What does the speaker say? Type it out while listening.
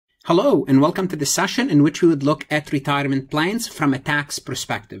Hello and welcome to the session in which we would look at retirement plans from a tax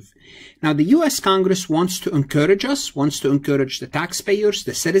perspective. Now, the U.S. Congress wants to encourage the taxpayers,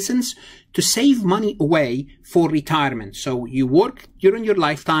 the citizens, to save money away for retirement. So you work during your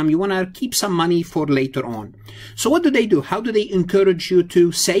lifetime, you want to keep some money for later on. So what do? How do they encourage you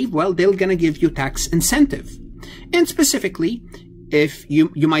to save? Well, they're going to give you tax incentive. And specifically, if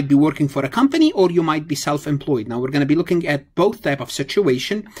you might be working for a company or you might be self-employed. Now, we're going to be looking at both type of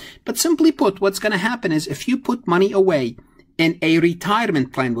situation, but simply put, what's going to happen is if you put money away in a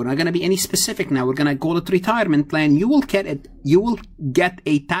retirement plan, we're not going to be any specific now, we're going to call it retirement plan, you will get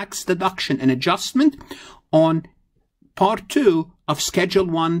a tax deduction, an adjustment on Part 2 of Schedule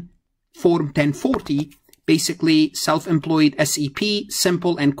 1, Form 1040, basically self-employed SEP,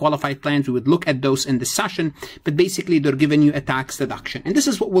 simple and qualified plans. We would look at those in this session, but basically they're giving you a tax deduction. And this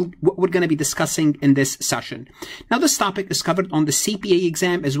is what we're going to be discussing in this session. Now, this topic is covered on the CPA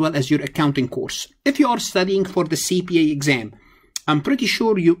exam as well as your accounting course. If you are studying for the CPA exam, I'm pretty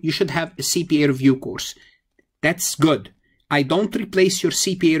sure you should have a CPA review course. That's good. I don't replace your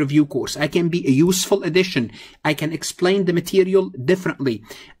CPA review course. I can be a useful addition. I can explain the material differently.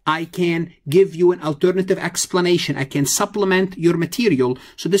 I can give you an alternative explanation. I can supplement your material.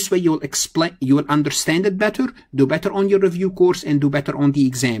 So this way you will understand it better, do better on your review course, and do better on the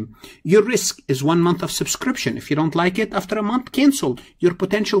exam. Your risk is 1 month of subscription. If you don't like it, after a month, cancel. Your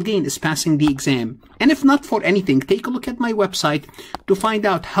potential gain is passing the exam. And if not for anything, take a look at my website to find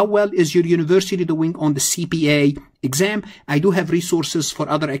out how well is your university doing on the CPA exam. I do have resources for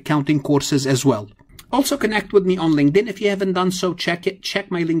other accounting courses as well. Also connect with me on LinkedIn. If you haven't done so, check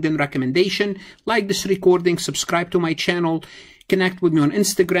my LinkedIn recommendation, like this recording, subscribe to my channel, connect with me on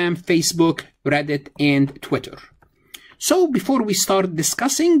Instagram, Facebook, Reddit, and Twitter. So before we start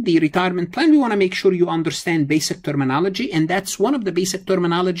discussing the retirement plan, we want to make sure you understand basic terminology, and that's one of the basic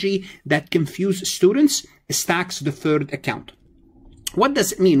terminology that confuse students is tax deferred account. What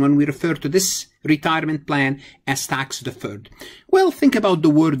does it mean when we refer to this retirement plan as tax deferred? Well, think about the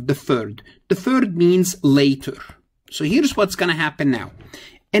word deferred. Deferred means later. So here's what's going to happen now.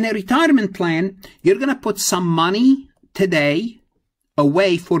 In a retirement plan, you're going to put some money today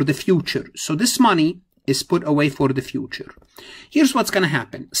away for the future. So this money is put away for the future. Here's what's going to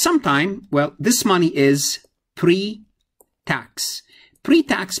happen. This money is pre-tax.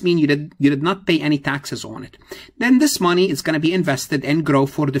 Pre-tax means you did not pay any taxes on it. Then this money is going to be invested and grow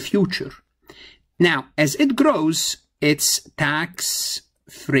for the future. Now, as it grows, it's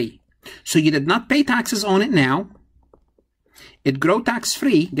tax-free. So you did not pay taxes on it now. It grow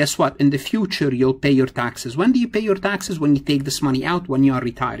tax-free. Guess what? In the future, you'll pay your taxes. When do you pay your taxes? When you take this money out, when you are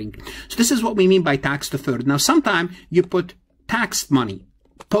retiring. So this is what we mean by tax deferred. Now, sometimes you put taxed money,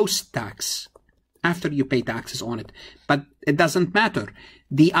 post-tax, after you pay taxes on it. But it doesn't matter.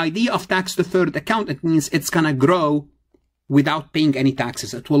 The idea of tax deferred account, it means it's going to grow without paying any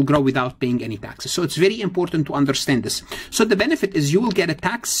taxes. It will grow without paying any taxes. So it's very important to understand this. So the benefit is you will get a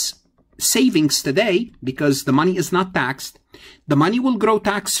tax savings today because the money is not taxed. The money will grow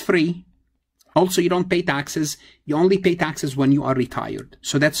tax-free. Also, you don't pay taxes. You only pay taxes when you are retired.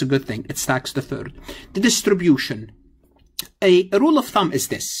 So that's a good thing. It's tax deferred. The distribution. A rule of thumb is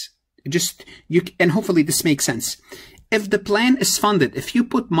this. And hopefully this makes sense. If the plan is funded, if you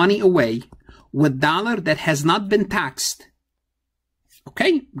put money away with dollar that has not been taxed,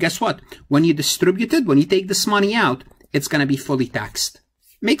 okay, guess what? When you distribute it, when you take this money out, it's going to be fully taxed.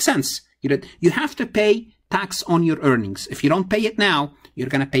 Makes sense. You have to pay tax on your earnings. If you don't pay it now, you're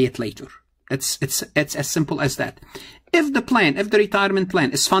going to pay it later. It's as simple as that. If the retirement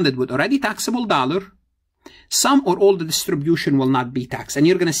plan is funded with already taxable dollar, some or all the distribution will not be taxed. And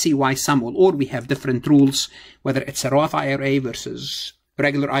you're going to see why some or we have different rules, whether it's a Roth IRA versus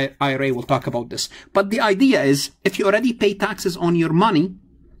regular IRA. We'll talk about this. But the idea is if you already pay taxes on your money,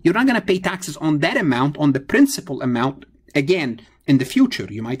 you're not going to pay taxes on that amount, on the principal amount. Again, in the future,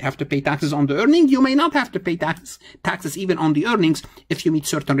 you might have to pay taxes on the earnings. You may not have to pay taxes even on the earnings if you meet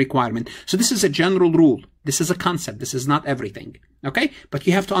certain requirements. So this is a general rule. This is a concept. This is not everything. Okay? But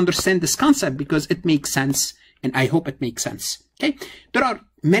you have to understand this concept because it makes sense, and I hope it makes sense. Okay? There are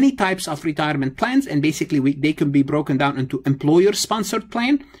many types of retirement plans, and basically they can be broken down into employer-sponsored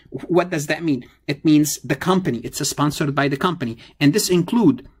plan. What does that mean? It means the company. It's sponsored by the company. And this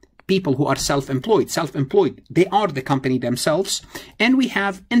includes people who are self-employed. They are the company themselves. And we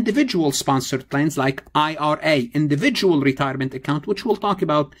have individual sponsored plans like IRA, individual retirement account, which we'll talk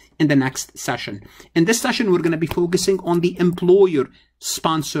about in the next session. In this session, we're going to be focusing on the employer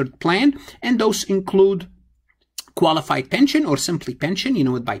sponsored plan. And those include qualified pension or simply pension, you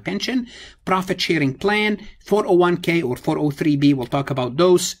know it by pension, profit sharing plan, 401k or 403b, we'll talk about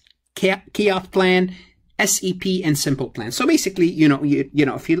those, Kiat plan, SEP, and simple plan. So basically,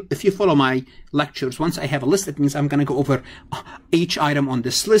 if you follow my lectures, once I have a list, it means I'm going to go over each item on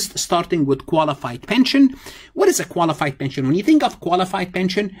this list, starting with qualified pension. What is a qualified pension? When you think of qualified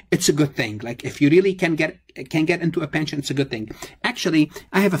pension, it's a good thing. Like if you really can get into a pension, it's a good thing. Actually,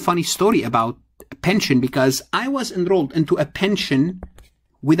 I have a funny story about pension because I was enrolled into a pension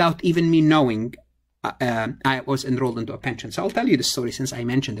without even me knowing I was enrolled into a pension. So I'll tell you the story since I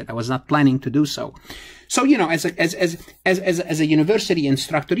mentioned it. I was not planning to do so. So, as a university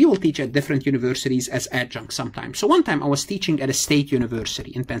instructor, you will teach at different universities as adjunct sometimes. So one time I was teaching at a state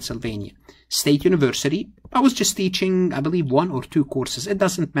university in Pennsylvania. State university, I was just teaching, I believe, 1 or 2 courses. It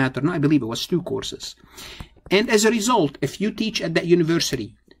doesn't matter. No, I believe it was 2 courses. And as a result, if you teach at that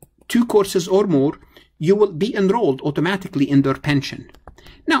university 2 courses or more, you will be enrolled automatically in their pension.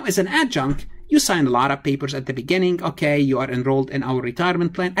 Now, as an adjunct, you sign a lot of papers at the beginning. Okay, you are enrolled in our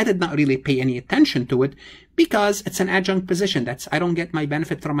retirement plan. I did not really pay any attention to it because it's an adjunct position. I don't get my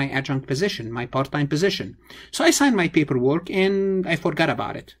benefit from my adjunct position, my part-time position. So I signed my paperwork and I forgot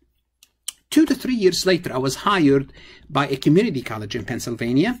about it. 2 to 3 years later, I was hired by a community college in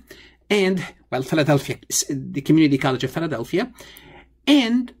Pennsylvania Philadelphia, the Community College of Philadelphia.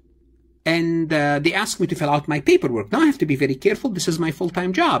 And they asked me to fill out my paperwork. Now I have to be very careful. This is my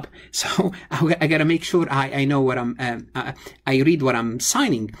full-time job. So I got to make sure I know what I read what I'm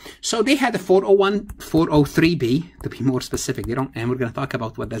signing. So they had a 401, 403B, to be more specific. And we're going to talk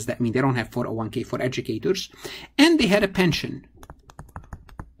about what does that mean. They don't have 401k for educators. And they had a pension.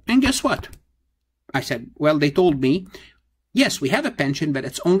 And guess what? I said, well, they told me, yes, we have a pension, but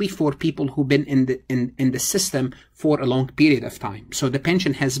it's only for people who've been in the system for a long period of time. So the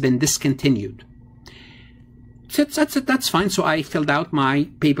pension has been discontinued. So that's fine. So I filled out my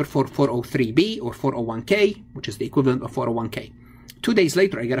paper for 403B or 401k, which is the equivalent of 401k. 2 days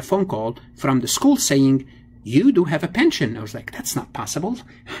later, I got a phone call from the school saying, you do have a pension. I was like, that's not possible.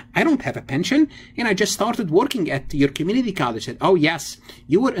 I don't have a pension. And I just started working at your community college. I said, oh, yes,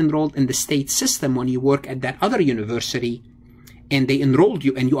 you were enrolled in the state system when you work at that other university. And they enrolled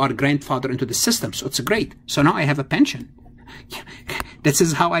you and you are grandfathered into the system. So it's great. So now I have a pension. This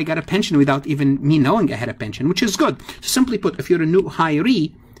is how I got a pension without even me knowing I had a pension, which is good. So simply put, if you're a new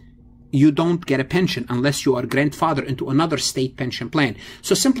hiree, you don't get a pension unless you are grandfathered into another state pension plan.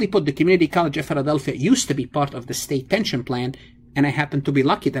 So simply put, the Community College of Philadelphia used to be part of the state pension plan. And I happened to be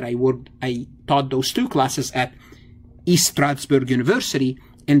lucky that I taught those 2 classes at East Stroudsburg University.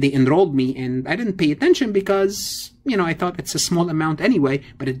 And they enrolled me, and I didn't pay attention because, I thought it's a small amount anyway,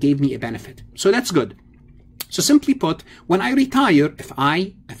 but it gave me a benefit. So that's good. So simply put, when I retire, if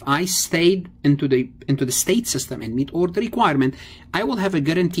I stayed into the state system and meet all the requirement, I will have a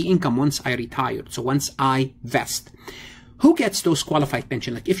guaranteed income once I retire. So once I vest. Who gets those qualified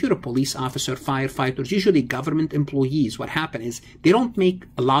pension? Like if you're a police officer, firefighters, usually government employees, what happens is they don't make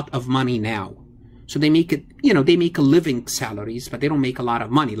a lot of money now. So they make it, they make a living salaries, but they don't make a lot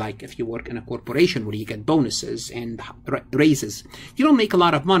of money. Like if you work in a corporation where you get bonuses and raises, you don't make a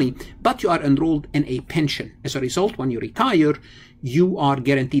lot of money, but you are enrolled in a pension. As a result, when you retire, you are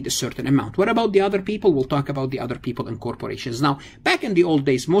guaranteed a certain amount. What about the other people? We'll talk about the other people in corporations. Now, back in the old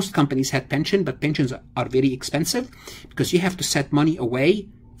days, most companies had pension, but pensions are very expensive because you have to set money away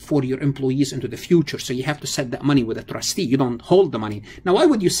for your employees into the future. So you have to set that money with a trustee. You don't hold the money. Now, why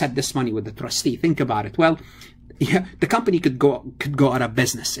would you set this money with the trustee? Think about it. Well, the company could go out of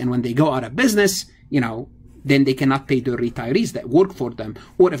business. And when they go out of business, then they cannot pay their retirees that work for them.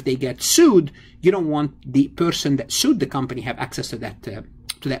 Or if they get sued, you don't want the person that sued the company have access to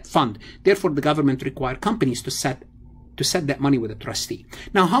that fund. Therefore, the government require companies to set that money with a trustee.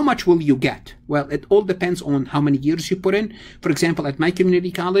 Now, how much will you get? Well, it all depends on how many years you put in. For example, at my community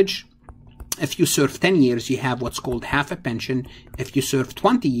college, if you serve 10 years, you have what's called half a pension. If you serve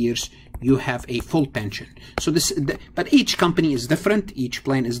 20 years, you have a full pension. So but each company is different. Each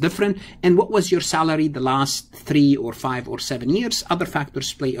plan is different. And what was your salary the last 3 or 5 or 7 years? Other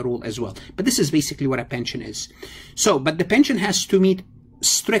factors play a role as well. But this is basically what a pension is. So, but the pension has to meet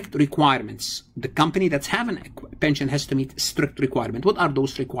strict requirements. The company that's having a pension has to meet strict requirements. What are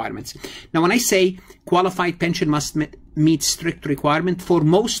those requirements? Now, when I say qualified pension must meet strict requirement, for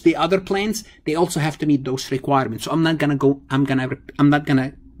most the other plans, they also have to meet those requirements. So I'm not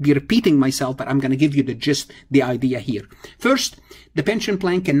gonna be repeating myself, but I'm gonna give you the gist, the idea here. First, the pension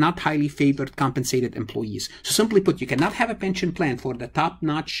plan cannot highly favored compensated employees. So simply put, you cannot have a pension plan for the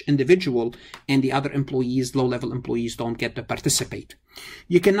top-notch individual and the other employees, low-level employees, don't get to participate.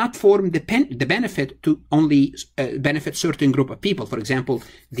 You cannot form the benefit to only benefit certain group of people. For example,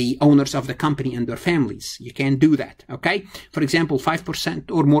 the owners of the company and their families. You can't do that, okay? For example,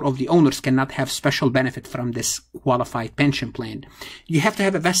 5% or more of the owners cannot have special benefit from this qualified pension plan. You have to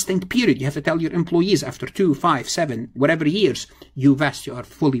have a vesting period. You have to tell your employees after 2, 5, 7, whatever years you vest, you are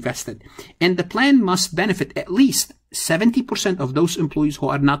fully vested. And the plan must benefit at least 70% of those employees who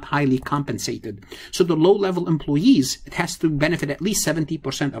are not highly compensated. So the low-level employees, it has to benefit at least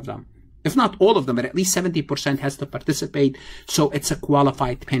 70% of them. If not all of them, but at least 70% has to participate. So it's a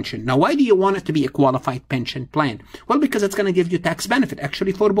qualified pension. Now, why do you want it to be a qualified pension plan? Well, because it's going to give you tax benefit,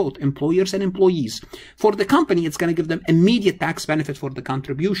 actually, for both employers and employees. For the company, it's going to give them immediate tax benefit for the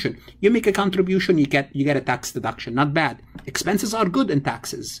contribution. You make a contribution, you get a tax deduction. Not bad. Expenses are good in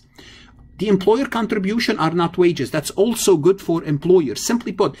taxes. The employer contribution are not wages. That's also good for employers.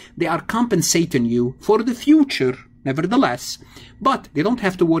 Simply put, they are compensating you for the future, nevertheless, but they don't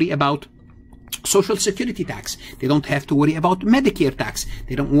have to worry about Social Security tax. They don't have to worry about Medicare tax.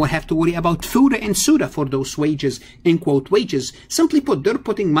 They don't have to worry about FUTA and SUTA for those wages, in quote, wages. Simply put, they're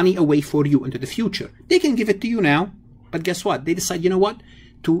putting money away for you into the future. They can give it to you now, but guess what? They decide, you know what?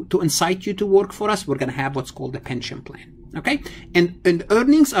 To incite you to work for us, we're going to have what's called a pension plan. Okay? And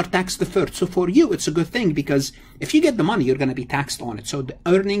earnings are tax deferred. So for you, it's a good thing because if you get the money, you're going to be taxed on it. So the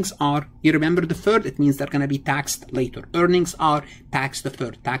earnings are, you remember deferred, it means they're going to be taxed later. Earnings are tax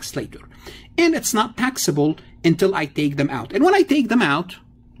deferred, taxed later. And it's not taxable until I take them out. And when I take them out,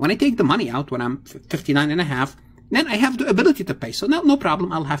 when I take the money out, when I'm 59 and a half, then I have the ability to pay. So now, no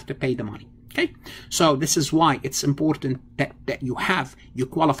problem, I'll have to pay the money. Okay, so this is why it's important that you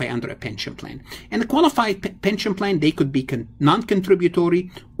qualify under a pension plan. And the qualified pension plan, they could be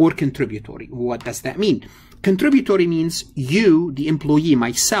non-contributory or contributory. What does that mean? Contributory means you, the employee,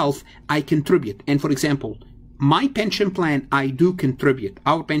 myself, I contribute. And for example, my pension plan, I do contribute.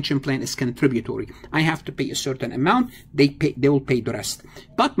 Our pension plan is contributory. I have to pay a certain amount. They will pay the rest.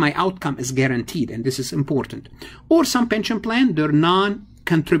 But my outcome is guaranteed, and this is important. Or some pension plan, they're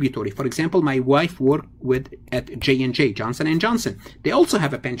non-contributory. For example, my wife worked at J&J, Johnson & Johnson. They also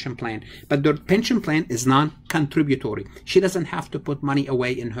have a pension plan, but their pension plan is non-contributory. She doesn't have to put money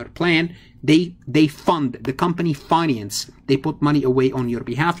away in her plan. They fund, the company finance. They put money away on your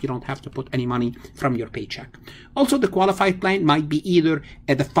behalf. You don't have to put any money from your paycheck. Also, the qualified plan might be either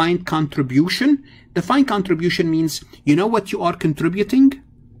a defined contribution. Defined contribution means you know what you are contributing,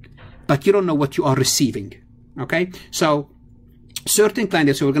 but you don't know what you are receiving. Okay? So, certain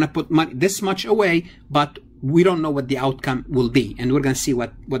plans, so we're going to put money, this much away, but we don't know what the outcome will be. And we're going to see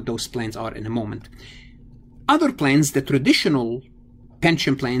what those plans are in a moment. Other plans, the traditional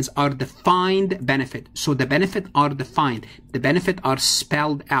pension plans, are defined benefit. So the benefit are defined. The benefit are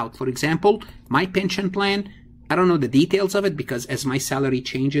spelled out. For example, my pension plan, I don't know the details of it because as my salary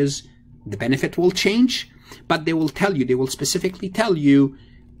changes, the benefit will change. But they will tell you, they will specifically tell you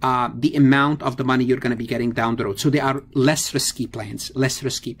the amount of the money you're going to be getting down the road. So they are less risky plans,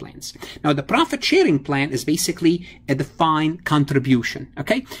 Now, the profit sharing plan is basically a defined contribution,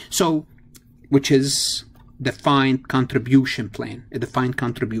 okay? So, which is defined contribution plan, a defined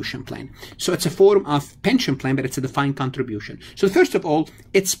contribution plan. So it's a form of pension plan, but it's a defined contribution. So first of all,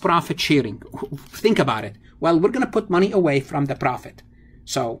 it's profit sharing. Think about it. Well, we're going to put money away from the profit.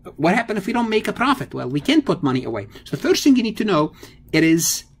 So what happens if we don't make a profit? Well, we can't put money away. So the first thing you need to know, it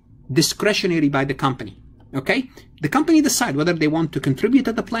is discretionary by the company. Okay? The company decide whether they want to contribute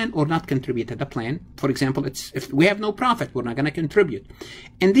to the plan or not contribute to the plan. For example, if we have no profit, we're not going to contribute.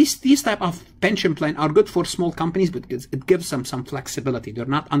 And these type of pension plan are good for small companies, but it gives them some flexibility. They're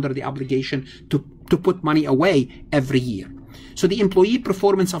not under the obligation to put money away every year. So the employee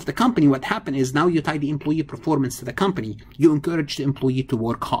performance of the company, what happened is now you tie the employee performance to the company. You encourage the employee to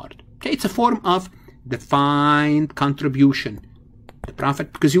work hard. Okay? It's a form of defined contribution. The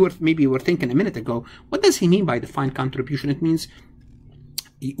profit, because maybe you were thinking a minute ago, what does he mean by defined contribution? It means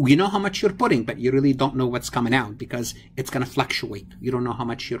you know how much you're putting, but you really don't know what's coming out because it's going to fluctuate. You don't know how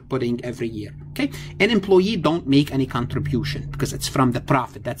much you're putting every year. Okay? An employee don't make any contribution because it's from the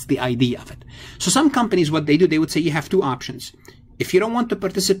profit. That's the idea of it. So some companies, what they do, they would say you have two options. If you don't want to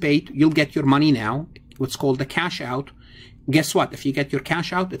participate, you'll get your money now, what's called the cash out. Guess what? If you get your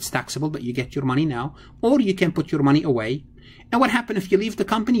cash out, it's taxable, but you get your money now. Or you can put your money away. And what happens if you leave the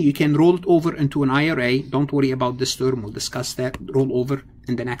company? You can roll it over into an IRA. Don't worry about this term. We'll discuss that. Roll over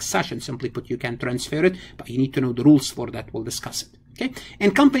in the next session. Simply put, you can transfer it, but you need to know the rules for that. We'll discuss it. Okay?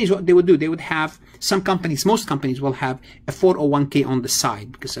 And companies, what they would do, they would have, some companies, most companies will have a 401k on the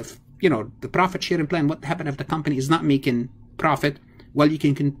side because of, the profit sharing plan. What happens if the company is not making profit? Well, you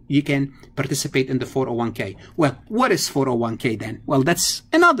can participate in the 401k. Well, what is 401k then? Well, that's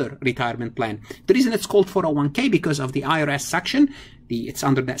another retirement plan. The reason it's called 401k because of the IRS section. It's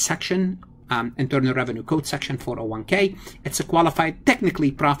under that section, Internal Revenue Code section 401k. It's a qualified,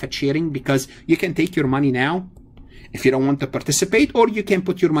 technically profit sharing because you can take your money now if you don't want to participate, or you can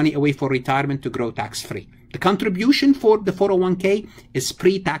put your money away for retirement to grow tax-free. The contribution for the 401k is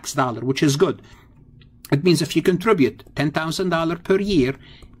pre-tax dollar, which is good. It means if you contribute $10,000 per year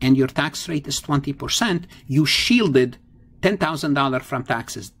and your tax rate is 20%, you shielded $10,000 from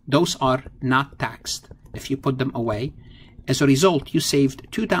taxes. Those are not taxed if you put them away. As a result, you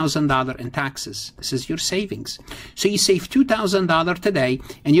saved $2,000 in taxes. This is your savings. So you save $2,000 today,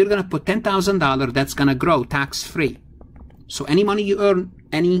 and you're going to put $10,000 that's going to grow tax-free. So any money you earn,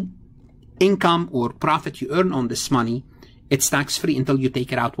 any income or profit you earn on this money, it's tax-free until you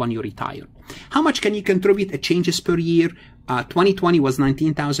take it out when you retire. How much can you contribute? It changes per year. 2020 was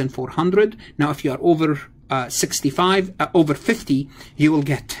 $19,400. Now, if you are over 50, you will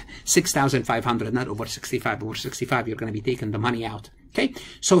get $6,500, not over 65. Over 65, you're going to be taking the money out. Okay.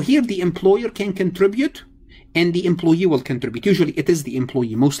 So here the employer can contribute and the employee will contribute. Usually it is the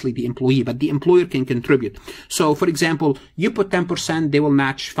employee, mostly the employee, but the employer can contribute. So for example, you put 10%, they will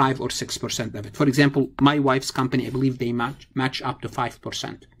match 5 or 6% of it. For example, my wife's company, I believe they match up to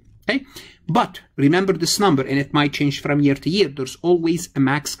 5%. Okay. But remember this number, and it might change from year to year. There's always a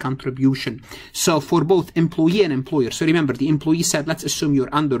max contribution. So for both employee and employer. So remember, the employee said, let's assume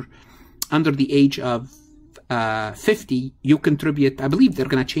you're under the age of 50, you contribute, I believe they're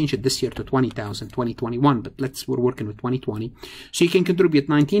going to change it this year to 20,000, 2021, but we're working with 2020. So you can contribute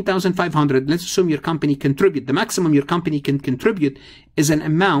 19,500. Let's assume your company contribute. The maximum your company can contribute is an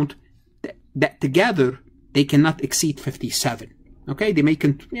amount that together they cannot exceed 57. Okay, they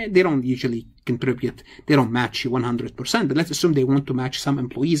don't usually contribute. They don't match you 100%, but let's assume they want to match some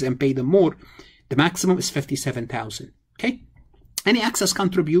employees and pay them more. The maximum is 57,000. Okay, any excess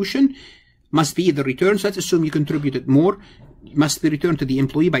contribution must be either returned. So let's assume you contributed more, must be returned to the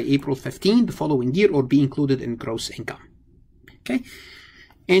employee by April 15 the following year, or be included in gross income. Okay,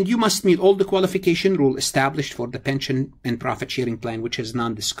 and you must meet all the qualification rule established for the pension and profit sharing plan, which is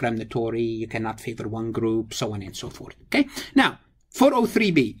non-discriminatory. You cannot favor one group, so on and so forth. Okay, now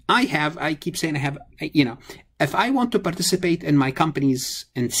 403b. I keep saying I have, if I want to participate in my company's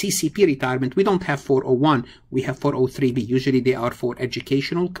in CCP retirement, we don't have 401, we have 403b. Usually they are for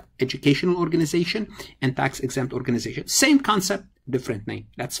educational organization and tax exempt organization. Same concept, different name.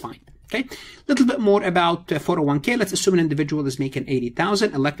 That's fine. Okay. A little bit more about 401k. Let's assume an individual is making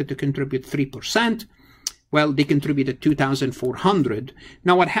 80,000, elected to contribute 3%. Well, they contributed 2,400.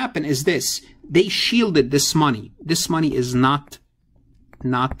 Now what happened is this: they shielded this money. This money is not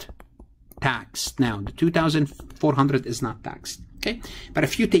taxed. Now the 2,400 is not taxed. Okay, but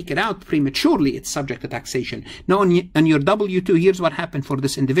if you take it out prematurely, it's subject to taxation. Now on your W-2, here's what happened for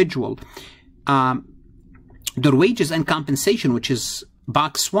this individual. Their wages and compensation, which is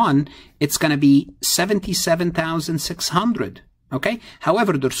box 1, it's going to be 77,600. Okay,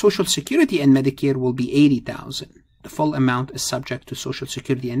 however, their Social Security and Medicare will be 80,000. The full amount is subject to Social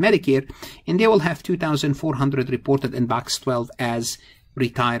Security and Medicare, and they will have 2,400 reported in box 12 as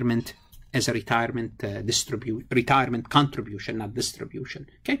retirement, retirement contribution, not distribution.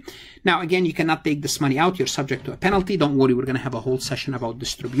 Okay. Now again, you cannot take this money out. You're subject to a penalty. Don't worry, we're going to have a whole session about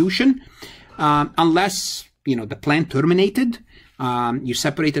distribution, unless the plan terminated. You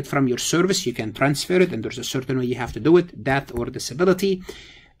separated from your service, you can transfer it, and there's a certain way you have to do it: death or disability.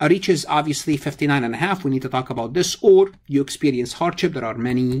 Reaches obviously 59.5. We need to talk about this. Or you experience hardship. There are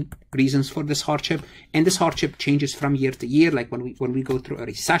many reasons for this hardship, and this hardship changes from year to year. Like when we go through a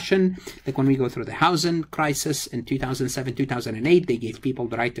recession, like when we go through the housing crisis in 2007, 2008, they gave people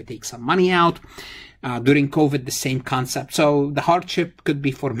the right to take some money out. During COVID, the same concept. So the hardship could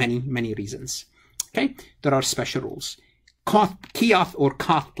be for many reasons. Okay, there are special rules. Kioth or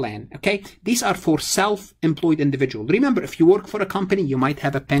Koth plan. Okay, these are for self-employed individuals. Remember, if you work for a company, you might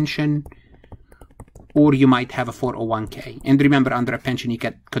have a pension or you might have a 401k. And remember, under a pension, you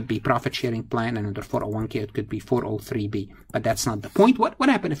could be profit sharing plan, and under 401k, it could be 403b. But that's not the point. What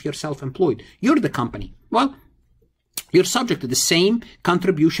happens if you're self-employed? You're the company. Well, you're subject to the same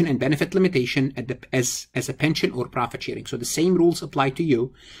contribution and benefit limitation as a pension or profit sharing. So the same rules apply to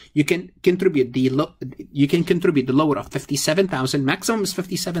you. You can contribute the lower of 57,000. Maximum is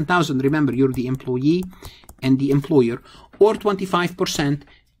 57,000. Remember, you're the employee and the employer, or 25%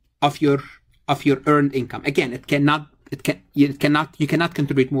 of your earned income. Again, you cannot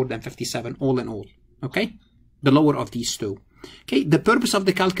contribute more than 57 all in all. Okay, the lower of these two. Okay, the purpose of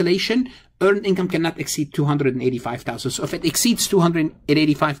the calculation, earned income cannot exceed 285,000. So if it exceeds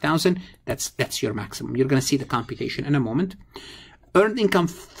 285,000, that's your maximum. You're going to see the computation in a moment. Earned income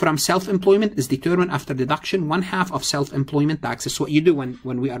from self-employment is determined after deduction 1/2 of self-employment taxes. So what you do when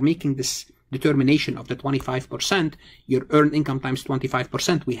we are making this determination of the 25%, your earned income times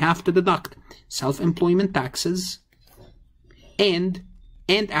 25%, we have to deduct self-employment taxes and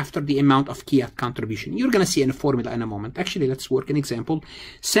after the amount of key contribution. You're going to see in a formula in a moment. Actually, let's work an example.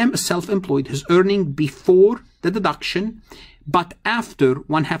 Sam is self-employed. His earning before the deduction, but after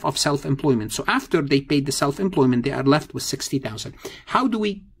 1/2 of self-employment. So after they paid the self-employment, they are left with 60,000. How do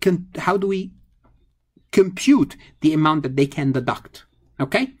we compute the amount that they can deduct?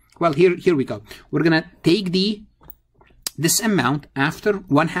 Okay. Well, here we go. We're going to take this amount after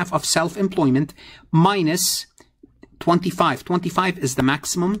 1/2 of self-employment minus 25. 25 is the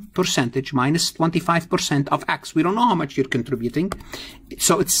maximum percentage minus 25% of X. We don't know how much you're contributing.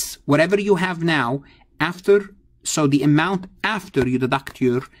 So it's whatever you have now after. So the amount after you deduct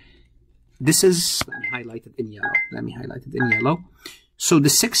your, this is, let me highlight it in yellow. Let me highlight it in yellow. So the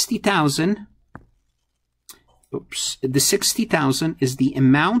 60,000, oops, the 60,000 is the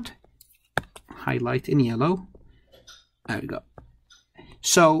amount, highlight in yellow. There we go.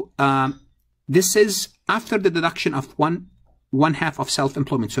 So this is after the deduction of 1/2 of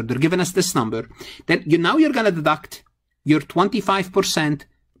self-employment. So they're giving us this number. Then now you're going to deduct your 25%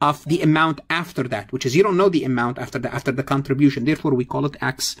 of the amount after that, which is you don't know the amount after the contribution. Therefore, we call it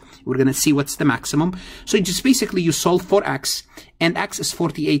X. We're going to see what's the maximum. So just basically you solve for X, and X is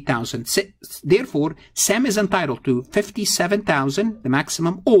 48,000. Therefore, Sam is entitled to 57,000, the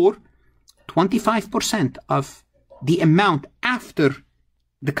maximum, or 25% of the amount after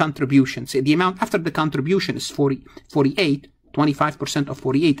the contribution. So the amount after the contribution is 48. 25% of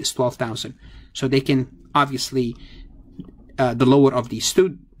 48 is 12,000. So they can obviously, the lower of these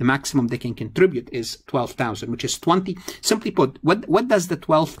two, the maximum they can contribute is 12,000, which is 20. Simply put, what does the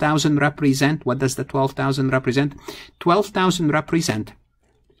 12,000 represent? What does the 12,000 represent? 12,000 represent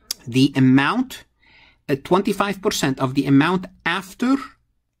the amount, 25% of the amount after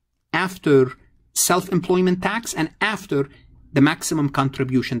self-employment tax and after the maximum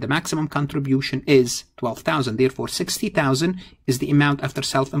contribution. The maximum contribution is 12,000. Therefore, 60,000 is the amount after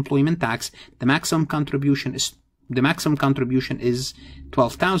self-employment tax. The maximum contribution is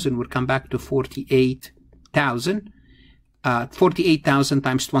 12,000. We'll come back to 48,000. 48,000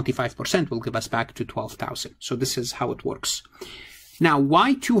 times 25% will give us back to 12,000. So this is how it works. Now,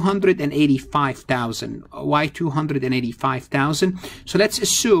 why 285,000? Why 285,000? So let's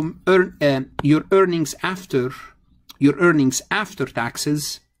assume your earnings after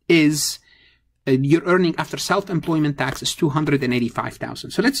taxes is your earning after self-employment tax is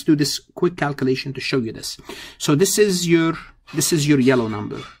 285,000. So let's do this quick calculation to show you this. So this is your yellow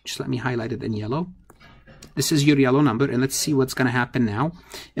number. Just let me highlight it in yellow. This is your yellow number, and let's see what's going to happen now.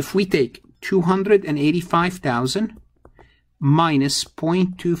 If we take 285,000 minus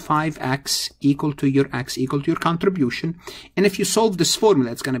 0.25x equal to your x equal to your contribution, and if you solve this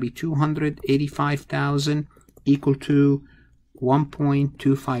formula, it's going to be 285,000 equal to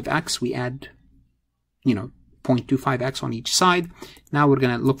 1.25x. We add, 0.25x on each side. Now we're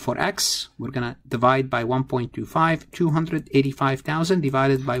going to look for x. We're going to divide by 1.25. 285,000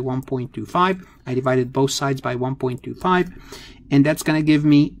 divided by 1.25. I divided both sides by 1.25, and that's going to give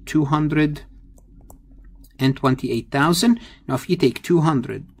me 228,000. Now if you take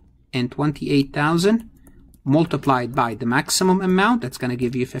 228,000 multiplied by the maximum amount, that's going to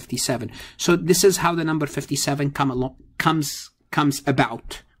give you 57. So this is how the number 57 comes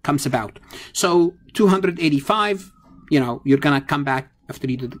about. So 285, you're going to come back after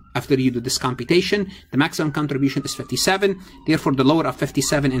you do this computation. The maximum contribution is 57. Therefore, the lower of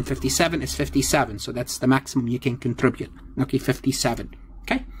 57 and 57 is 57. So that's the maximum you can contribute. Okay, 57.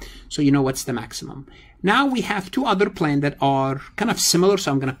 Okay, so you know what's the maximum. Now we have two other plans that are kind of similar,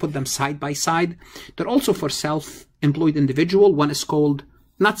 so I'm going to put them side by side. They're also for self-employed individual. One is called,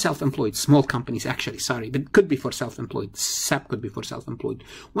 not self-employed, small companies actually, sorry, but could be for self-employed. SEP could be for self-employed.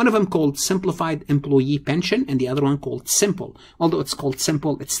 One of them called Simplified Employee Pension, and the other one called Simple. Although it's called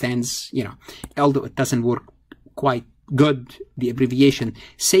Simple, it stands, although it doesn't work quite good, the abbreviation,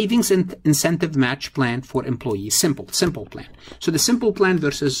 Savings and Incentive Match Plan for Employees. Simple plan. So the Simple plan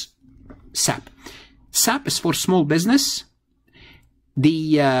versus SEP. SEP is for small business.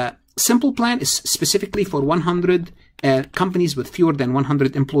 The Simple plan is specifically for 100 companies with fewer than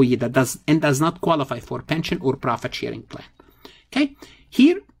 100 employees that does not qualify for pension or profit sharing plan. Okay,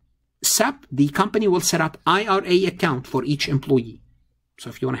 here SEP, the company will set up IRA account for each employee. So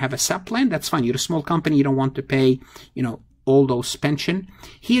if you want to have a SEP plan, that's fine. You're a small company, you don't want to pay, all those pension.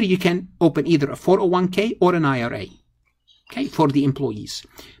 Here you can open either a 401k or an IRA, okay, for the employees.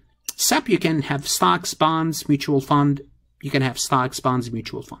 SEP, you can have stocks, bonds, mutual fund. You can have stocks, bonds,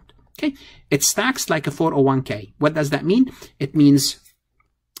 mutual fund. Okay, it's taxed like a 401k. What does that mean? It means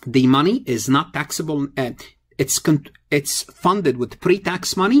the money is not taxable. It's funded with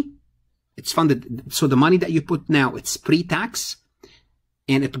pre-tax money. It's funded, so the money that you put now, it's pre-tax,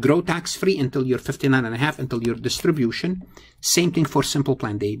 and it grow tax-free until you're 59.5, until your distribution. Same thing for simple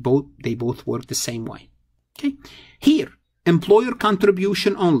plan. They both work the same way. Okay, here, employer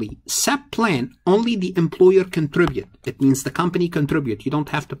contribution only. SEP plan, only the employer contribute. It means the company contribute. You don't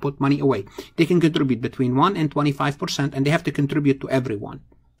have to put money away. They can contribute between 1 and 25%, and they have to contribute to everyone.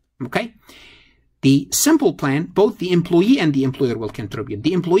 Okay? The simple plan, both the employee and the employer will contribute.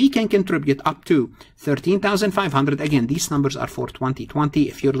 The employee can contribute up to $13,500. Again, these numbers are for 2020.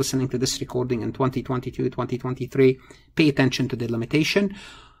 If you're listening to this recording in 2022, 2023, pay attention to the limitation.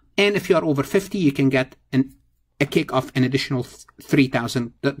 And if you are over 50, you can get a kick of an additional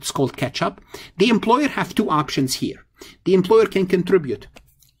 $3,000. That's called catch up. The employer have two options here. The employer can contribute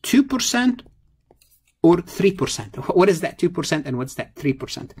 2% or 3%. What is that 2% and what's that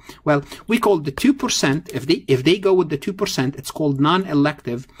 3%? Well, we call the 2%, if they go with the 2%, it's called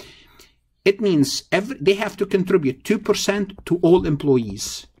non-elective. It means they have to contribute 2% to all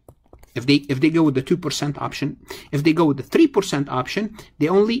employees. If they go with the 2% option, if they go with the 3% option,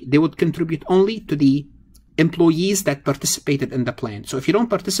 they would contribute only to the employees that participated in the plan. So if you don't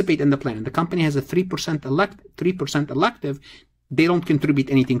participate in the plan and the company has a 3% elective, they don't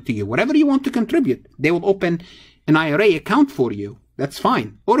contribute anything to you. Whatever you want to contribute, they will open an IRA account for you. That's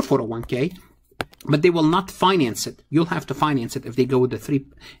fine. Or a 401k, but they will not finance it. You'll have to finance it if they go with the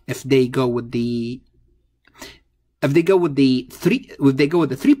 3%,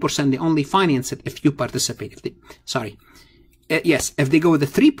 they only finance it if you participate. If they go with the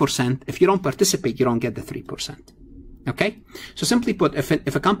 3%, if you don't participate, you don't get the 3%. Okay? So simply put,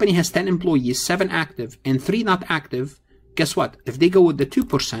 if a company has 10 employees, 7 active and 3 not active, guess what? If they go with the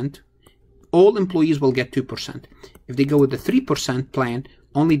 2%, all employees will get 2%. If they go with the 3% plan,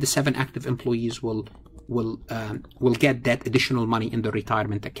 only the 7 active employees will get that additional money in the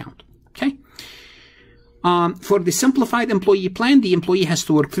retirement account. Okay? For the simplified employee plan, the employee has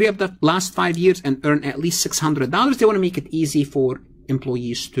to work 3 of the last 5 years and earn at least $600. They want to make it easy for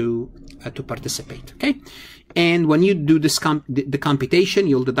employees to participate. Okay? And when you do this the computation,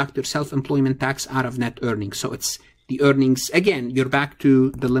 you'll deduct your self-employment tax out of net earnings. So it's the earnings, again, you're back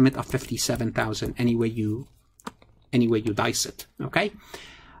to the limit of $57,000 any way you dice it. Okay?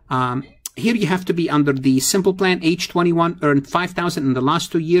 Here you have to be under the simple plan, age 21, earned $5,000 in the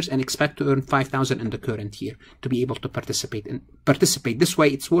last 2 years, and expect to earn $5,000 in the current year to be able to participate. This way,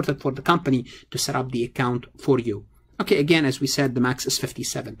 it's worth it for the company to set up the account for you. Okay, again, as we said, the max is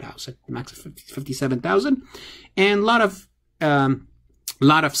 $57,000. The max is $57,000, and a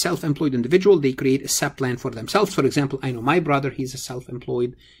lot of self-employed individual, they create a SEP plan for themselves. For example, I know my brother, he's a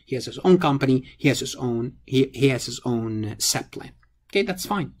self-employed, he has his own company, he has his own SEP plan. Okay, that's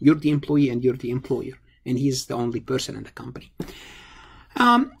fine. You're the employee and you're the employer, and he's the only person in the company.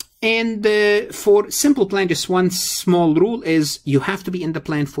 For simple plan, just one small rule is you have to be in the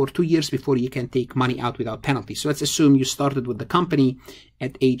plan for 2 years before you can take money out without penalty. So let's assume you started with the company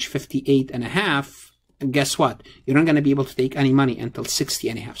at age 58.5. And guess what? You're not going to be able to take any money until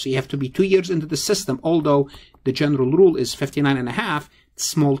 60.5. So you have to be 2 years into the system, although the general rule is 59.5.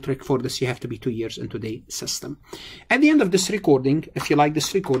 Small trick for this, you have to be 2 years into the system. At the end of this recording, if you like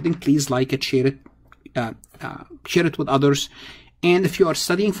this recording, please like it, share it with others. And if you are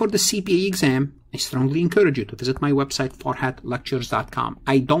studying for the CPA exam, I strongly encourage you to visit my website, farhatlectures.com.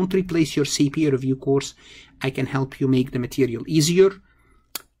 I don't replace your CPA review course. I can help you make the material easier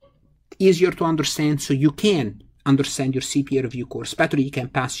to understand, so you can understand your CPA review course better. You can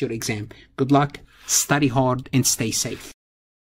pass your exam. Good luck, study hard, and stay safe.